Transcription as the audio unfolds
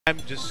I'm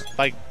just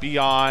like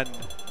beyond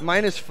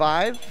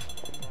 -5.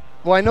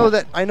 Well, I know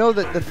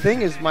that the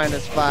thing is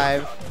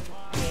 -5,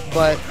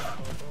 but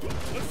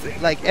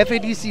like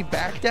FADC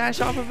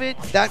backdash off of it,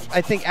 that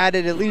I think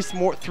added at least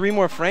 3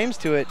 more frames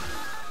to it.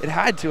 It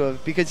had to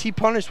have, because he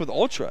punished with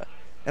Ultra,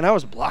 and I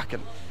was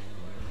blocking.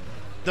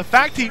 the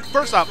fact he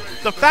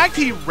the fact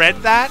he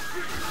read that.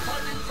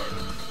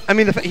 I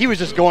mean, he was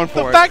just going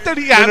for it. The fact that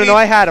he no,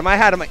 I had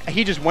him.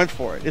 He just went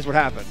for it. Is what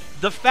happened.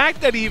 The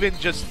fact that he even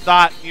just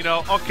thought, you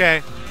know,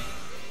 okay,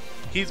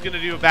 he's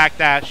gonna do a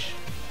backdash.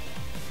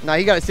 Now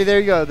you got to see. There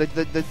you go.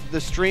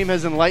 The stream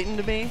has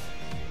enlightened me.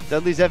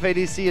 Dudley's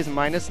FADC is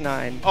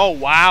 -9. Oh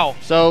wow!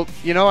 So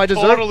you know I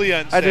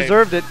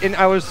deserved it, and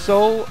I was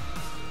so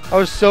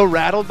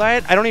rattled by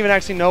it. I don't even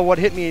actually know what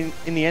hit me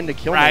in the end to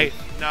kill me. Right?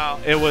 No,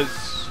 it was.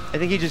 I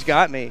think he just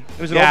got me.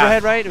 It was an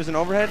overhead, right? It was an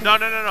overhead. No.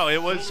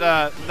 It was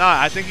no.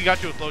 I think he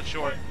got you with low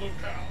short.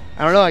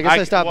 I don't know. I guess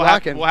I stopped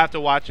blocking. We'll have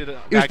to watch it.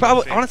 It was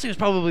probably honestly it was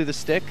probably the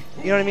stick.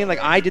 You know what I mean? Like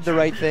I did the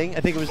right thing.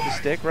 I think it was the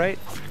stick, right?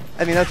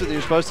 I mean, that's what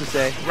you're supposed to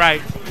say.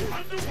 Right.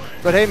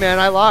 But hey, man,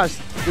 I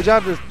lost. Good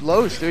job to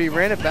Los, dude. He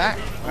ran it back.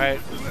 Right.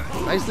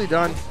 Nicely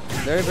done.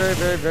 Very, very,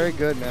 very, very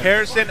good, man.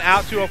 Harrison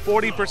out to a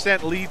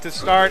 40% lead to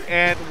start,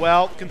 and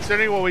well,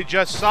 considering what we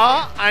just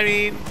saw, I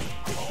mean,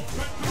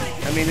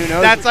 who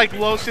knows? That's like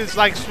Los's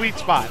like sweet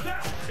spot.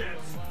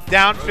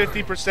 Down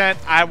 50%.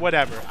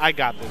 Whatever. I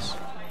got this.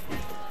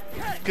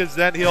 Because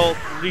then he'll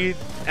read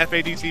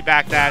FADC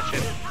backdash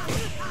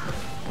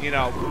and, you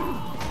know,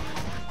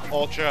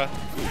 Ultra.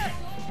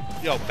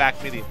 Yo,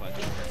 back medium punch.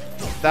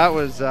 That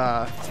was,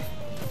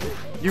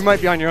 you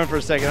might be on your own for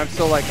a second. I'm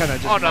still like kind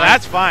of just. Oh, no,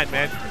 that's fine,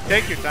 man.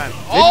 Take your time.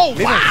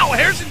 Maybe wow.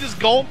 Harrison just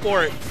going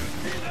for it.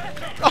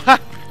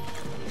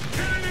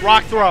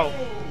 Rock throw.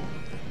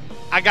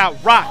 I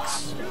got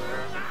rocks.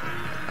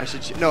 I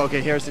should. No,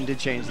 okay, Harrison did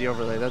change the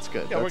overlay. That's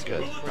good. Yeah, that's we're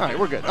good. All right,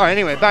 we're good. All right,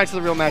 anyway, back to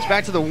the real match.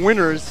 Back to the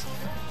winners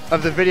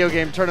of the video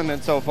game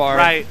tournament so far.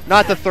 Right.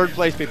 Not the third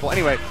place people.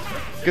 Anyway,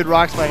 good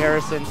rocks by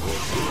Harrison.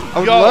 I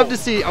would love to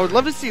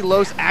see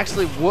Los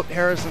actually whoop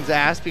Harrison's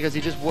ass, because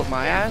he just whooped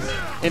my ass,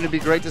 and it'd be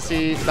great to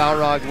see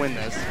Balrog win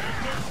this.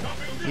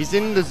 He's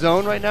in the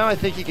zone right now. I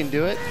think he can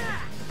do it.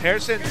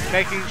 Harrison's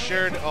making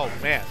sure to, oh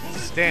man,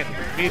 standing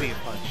medium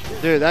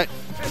punch. Dude,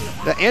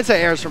 the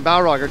anti-airs from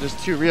Balrog are just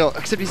too real.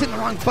 Except he's hitting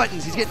the wrong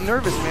buttons. He's getting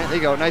nervous, man. There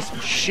you go. Nice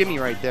shimmy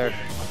right there.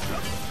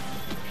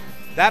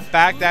 That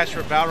backdash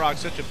for Balrog's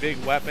such a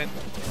big weapon.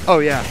 Oh,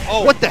 yeah.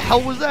 Oh. What the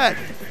hell was that?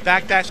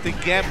 Backdashed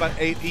again, but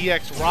 8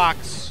 EX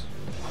rocks.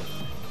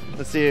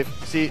 Let's see.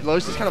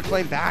 Los is kind of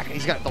playing back.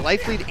 He's got the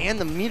life lead and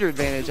the meter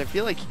advantage. I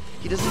feel like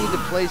he doesn't need to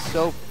play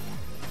so.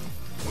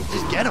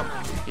 Just get him,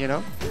 you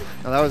know?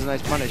 Oh, that was a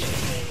nice punish.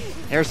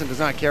 Harrison does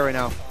not care right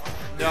now.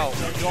 No,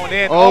 going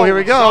in. Oh, here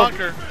we go.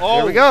 Zonker. Oh,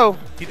 here we go.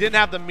 He didn't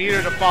have the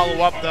meter to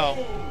follow up, though.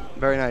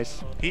 Very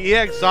nice. He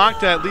EX zonked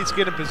to at least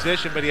get in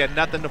position, but he had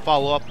nothing to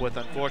follow up with,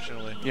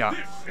 unfortunately. Yeah.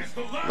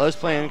 Los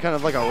playing kind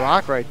of like a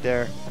rock right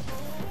there.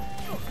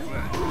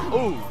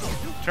 Ooh,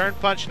 turn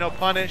punch, no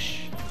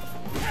punish.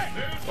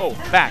 Oh,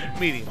 back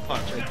medium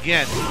punch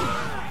again.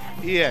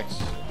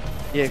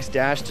 EX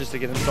dash just to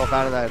get himself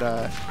out of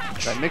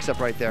that mix-up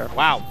right there.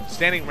 Wow,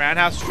 standing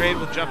roundhouse straight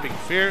with jumping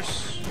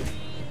fierce.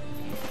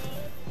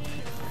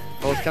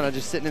 Both kind of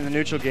just sitting in the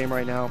neutral game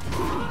right now.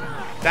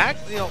 Back,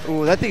 you know.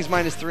 Ooh, that thing's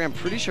 -3. I'm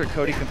pretty sure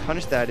Cody can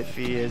punish that if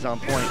he is on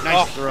point.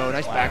 Nice throw,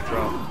 nice back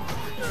throw.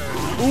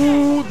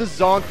 Ooh, the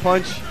zonk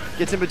punch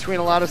gets in between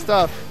a lot of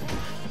stuff.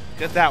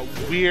 Get that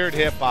weird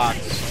hitbox.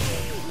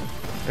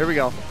 Here we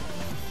go.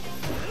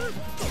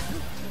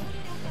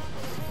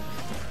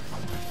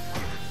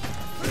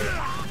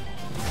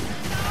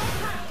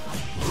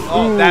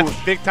 Oh, that's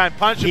big time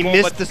punchable. He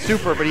missed the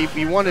super, but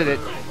he wanted it.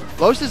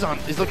 Los is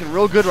looking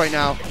real good right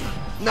now.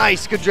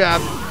 Nice, good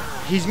jab.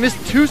 He's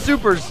missed 2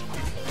 supers.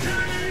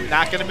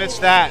 Not gonna miss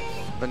that.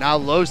 But now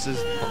Los is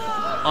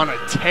on a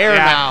tear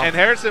now. And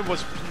Harrison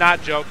was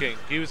not joking.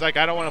 He was like,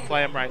 I don't want to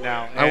play him right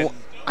now.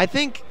 I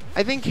think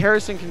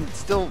Harrison can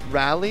still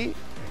rally.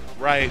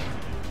 Right.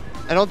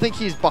 I don't think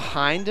he's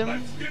behind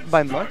him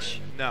by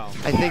much. No.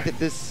 I think that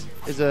this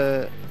is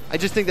I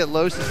just think that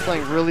Los is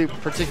playing really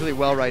particularly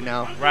well right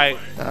now. Right.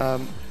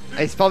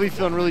 He's probably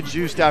feeling really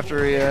juiced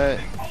after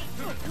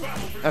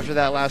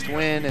that last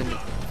win, and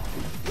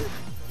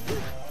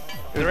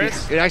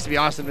it'd actually be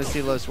awesome to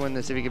see Los win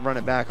this if he could run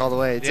it back all the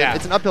way.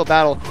 It's an uphill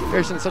battle.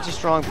 Harrison's such a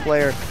strong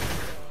player.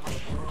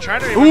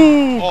 Trying to.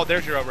 Ooh. Oh,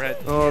 there's your overhead.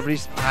 Oh, but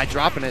he's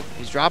dropping it.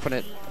 He's dropping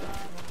it.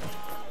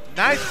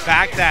 Nice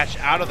backdash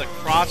out of the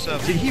cross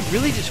of. Did he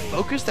really just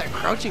focus that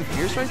crouching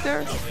fierce right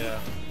there? Yeah.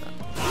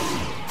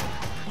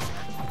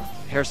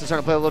 Harrison's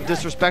starting to play a little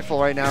disrespectful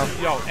right now.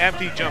 Yo,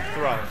 empty jump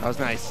throw. That was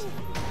nice.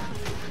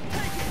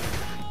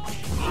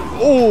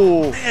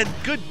 Oh, man,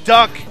 good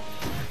duck.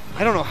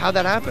 I don't know how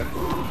that happened.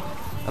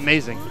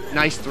 Amazing.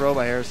 Nice throw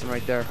by Harrison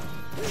right there.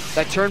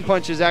 That turn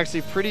punch is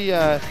actually pretty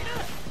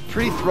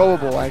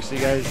throwable, actually,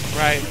 guys.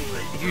 Right.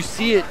 If you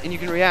see it and you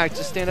can react,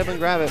 just stand up and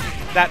grab it.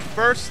 That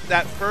first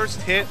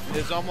hit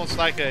is almost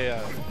like a.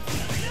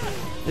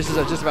 This is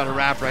just about a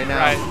wrap right now.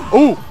 Right.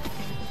 Ooh.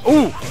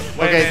 Ooh.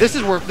 Okay, this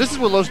is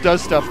where Los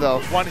does stuff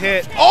though. One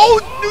hit. Oh,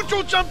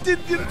 neutral jumped in.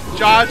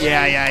 Josh.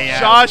 Yeah.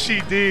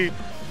 Joshy D.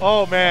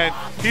 Oh man,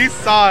 he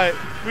saw it.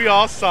 We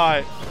all saw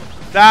it.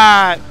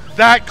 That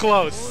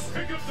close.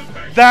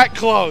 That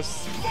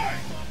close.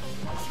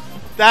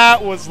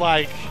 That was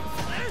like,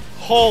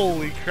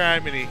 holy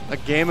criminy. A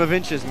game of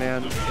inches,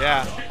 man.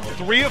 Yeah.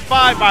 3 of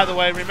 5, by the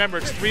way. Remember,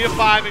 it's 3 of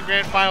 5 in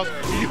grand finals.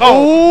 Yo,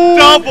 Ooh.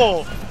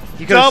 double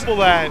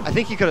that. I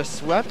think he could have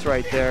swept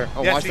right there.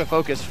 Oh, Yes, watch the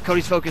focus.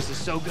 Cody's focus is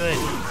so good.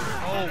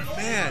 Oh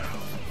man.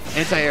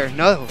 Anti-air.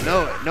 No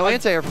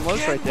anti-air from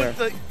Los right there.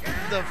 With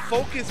the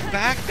focus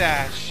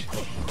backdash.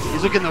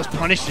 He's looking at those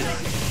punishes.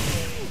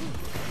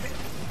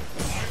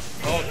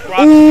 Oh,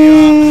 cross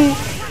me up.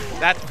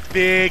 That's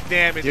big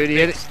damage. Dude, he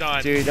big hit it.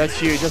 stun. Dude, that's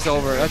huge. That's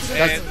over. And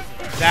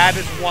that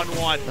is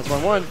 1-1. That's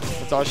 1-1.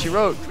 That's all she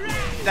wrote.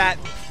 That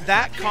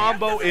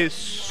combo is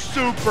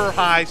super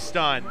high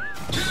stun.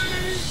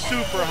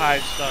 Super high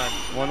stun.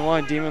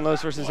 1-1. Demon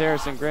Los versus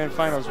Harrison. Grand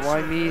Finals.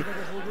 Why me?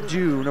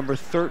 Do number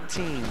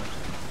 13.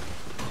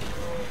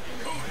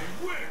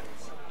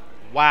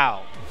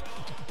 Wow.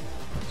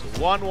 So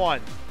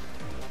 1-1.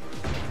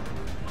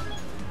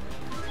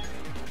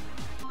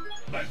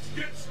 Let's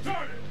get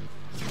started.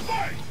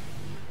 Fight!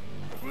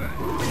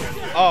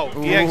 Oh,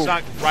 EX Ooh.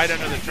 knocked right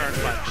under the turn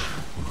punch.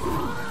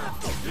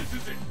 This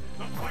is it.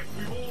 The fight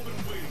we've all been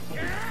waiting for.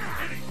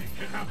 Anything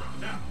can happen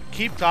now.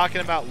 Keep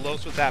talking about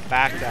Los with that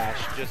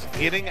backdash, just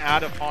getting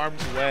out of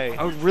harm's way.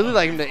 I would really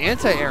like him to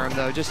anti-air him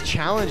though. Just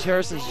challenge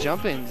Harrison's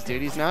jump-ins,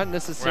 dude. He's not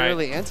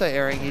necessarily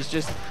anti-airing. He's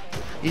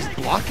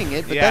blocking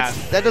it, but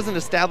that doesn't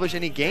establish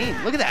any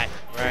game. Look at that.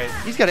 Right.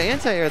 He's got to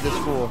anti-air this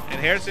fool. And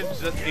Harrison,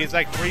 he's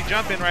like free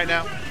jumping right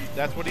now.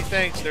 That's what he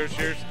thinks. There's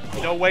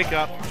no wake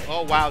up.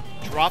 Oh wow,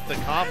 drop the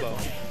combo.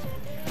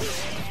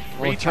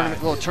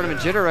 Little tournament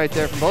jitter right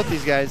there from both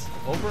these guys.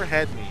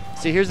 Overhead me.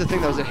 See, here's the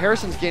thing though, is that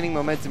Harrison's gaining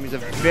momentum. He's a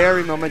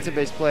very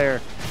momentum-based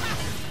player.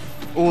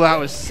 Oh, that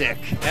was sick.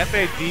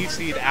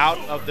 FADC'd out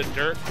of the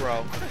dirt,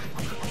 bro.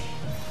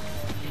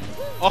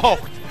 Oh,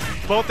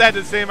 both had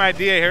the same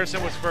idea.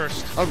 Harrison was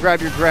first. I'll grab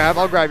your grab.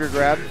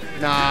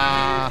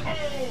 Nah.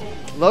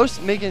 Los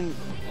making,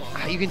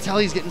 you can tell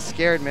he's getting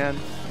scared, man.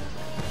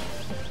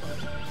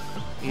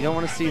 You don't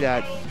want to see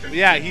that.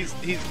 Yeah, he's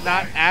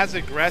not as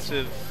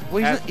aggressive.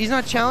 Well, he's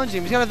not challenging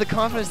him. He's got to have the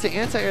confidence to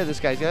anti-air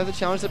this guy. He's got to have the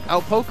challenge to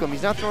outpoke him.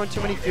 He's not throwing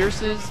too many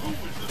fierces.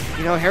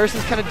 You know,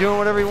 Harrison's kind of doing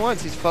whatever he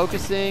wants. He's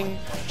focusing,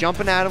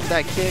 jumping at him with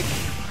that kick.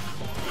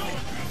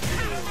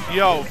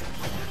 Yo.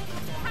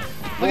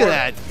 Look at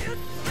that.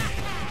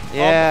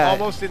 Yeah.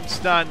 Almost in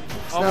stun.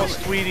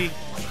 Almost Tweety.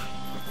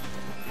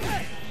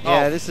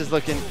 Yeah, this is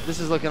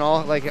looking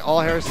all like all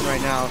Harrison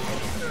right now.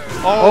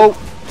 Oh.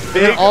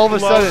 Big all of a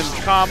sudden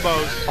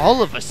combos.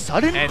 All of a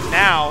sudden? And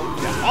now,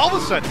 all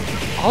of a sudden.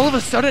 All of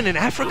a sudden in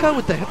Africa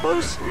with the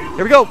hippos?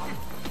 Here we go.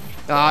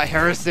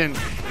 Harrison.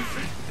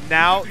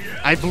 Now.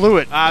 I blew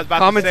it. I was about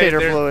Commentator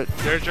to say, blew it.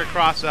 There's your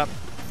cross up.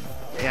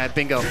 Yeah,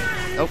 bingo.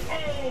 Nope.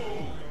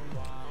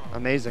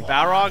 Amazing.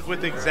 Balrog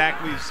with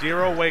exactly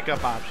 0 wake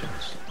up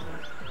options.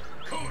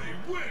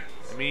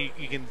 I mean,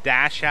 you can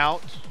dash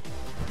out.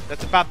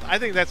 I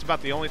think that's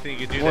about the only thing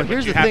you can do. Well, there,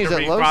 here's the thing: is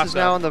that Los is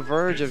now on the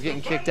verge of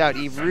getting kicked out.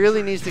 He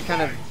really needs to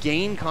kind of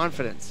gain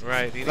confidence.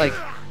 Right. Like,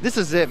 this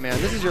is it, man.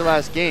 This is your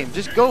last game.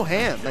 Just go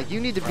ham. Like, you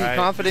need to be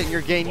confident in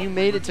your game. You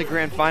made it to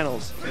grand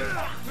finals.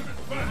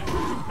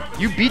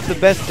 You beat the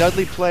best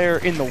Dudley player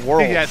in the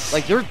world. Yes.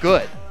 Like, you're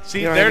good.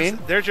 See, you know what I mean?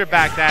 There's your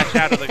back dash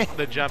out of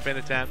the jump in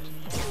attempt.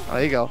 Oh,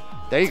 there you go.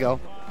 There you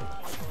go.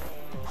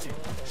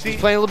 See, he's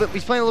playing a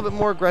little bit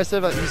more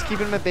aggressive. He's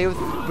keeping him at bay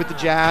with the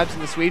jabs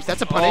and the sweeps.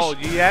 That's a punish. Oh,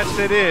 yes,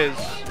 it is.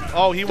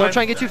 Oh, Don't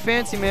try and get too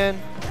fancy,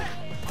 man.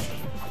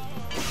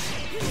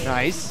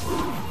 Nice.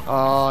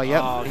 Oh,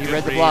 yep. Oh, he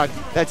read the block.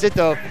 That's it,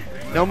 though.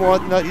 No more.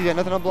 You got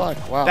nothing on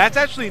block. Wow. That's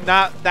actually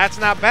not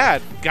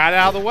bad. Got it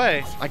out of the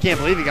way. I can't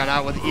believe he got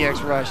out with the EX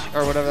rush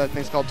or whatever that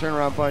thing's called,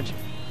 turnaround punch.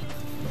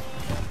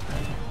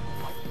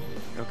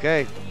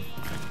 Okay.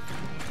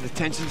 The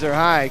tensions are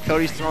high.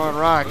 Cody's throwing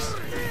rocks.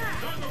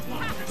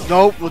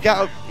 Nope, look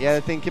out. Yeah,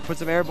 that thing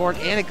puts him airborne,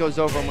 and it goes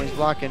over him when he's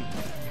blocking.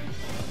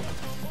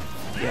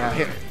 Yeah,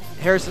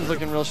 Harrison's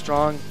looking real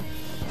strong.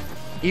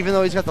 Even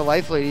though he's got the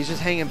life lead, he's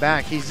just hanging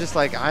back. He's just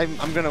like, I'm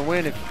going to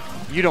win if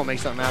you don't make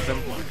something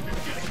happen.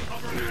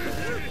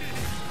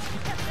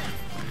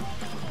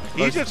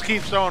 He just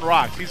keeps throwing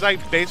rocks. He's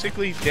like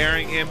basically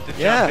daring him to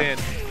jump in.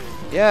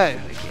 Yeah,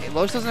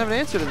 Los doesn't have an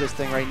answer to this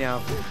thing right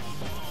now.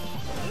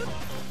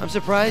 I'm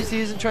surprised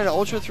he isn't trying to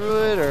ultra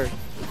through it or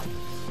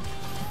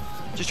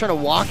just trying to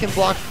walk and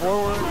block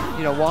forward.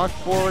 You know, walk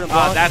forward and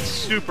block. That's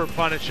super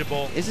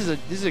punishable. This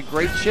is a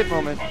great shit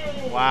moment.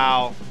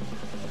 Wow.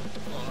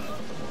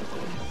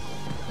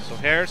 So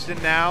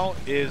Harrison now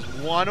is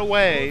 1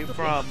 away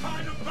from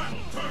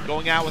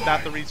going out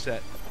without the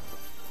reset.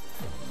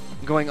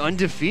 Going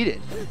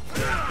undefeated.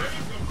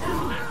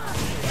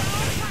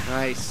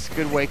 Nice.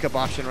 Good wake-up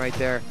option right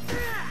there.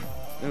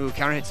 Ooh,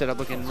 counter hit setup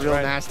looking real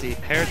nasty.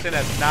 Harrison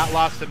has not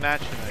lost a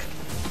match tonight.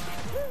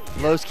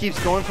 Los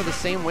keeps going for the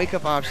same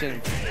wake-up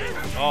option.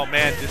 Oh,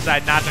 man,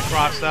 decide not to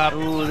cross up.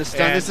 Ooh, the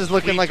stun. And This is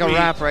looking tweet, like a tweet.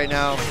 wrap right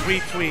now.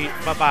 Retweet.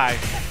 Bye-bye.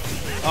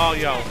 Oh,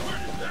 yo.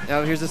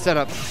 Now here's the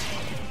setup.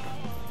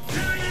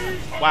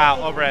 Wow,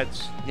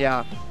 overheads.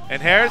 Yeah.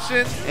 And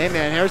Harrison Hey,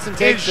 man, Harrison is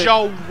takes it.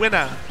 your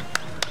winner.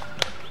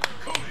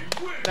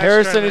 Next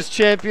Harrison tournament. is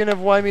champion of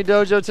Wyoming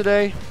Dojo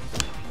today.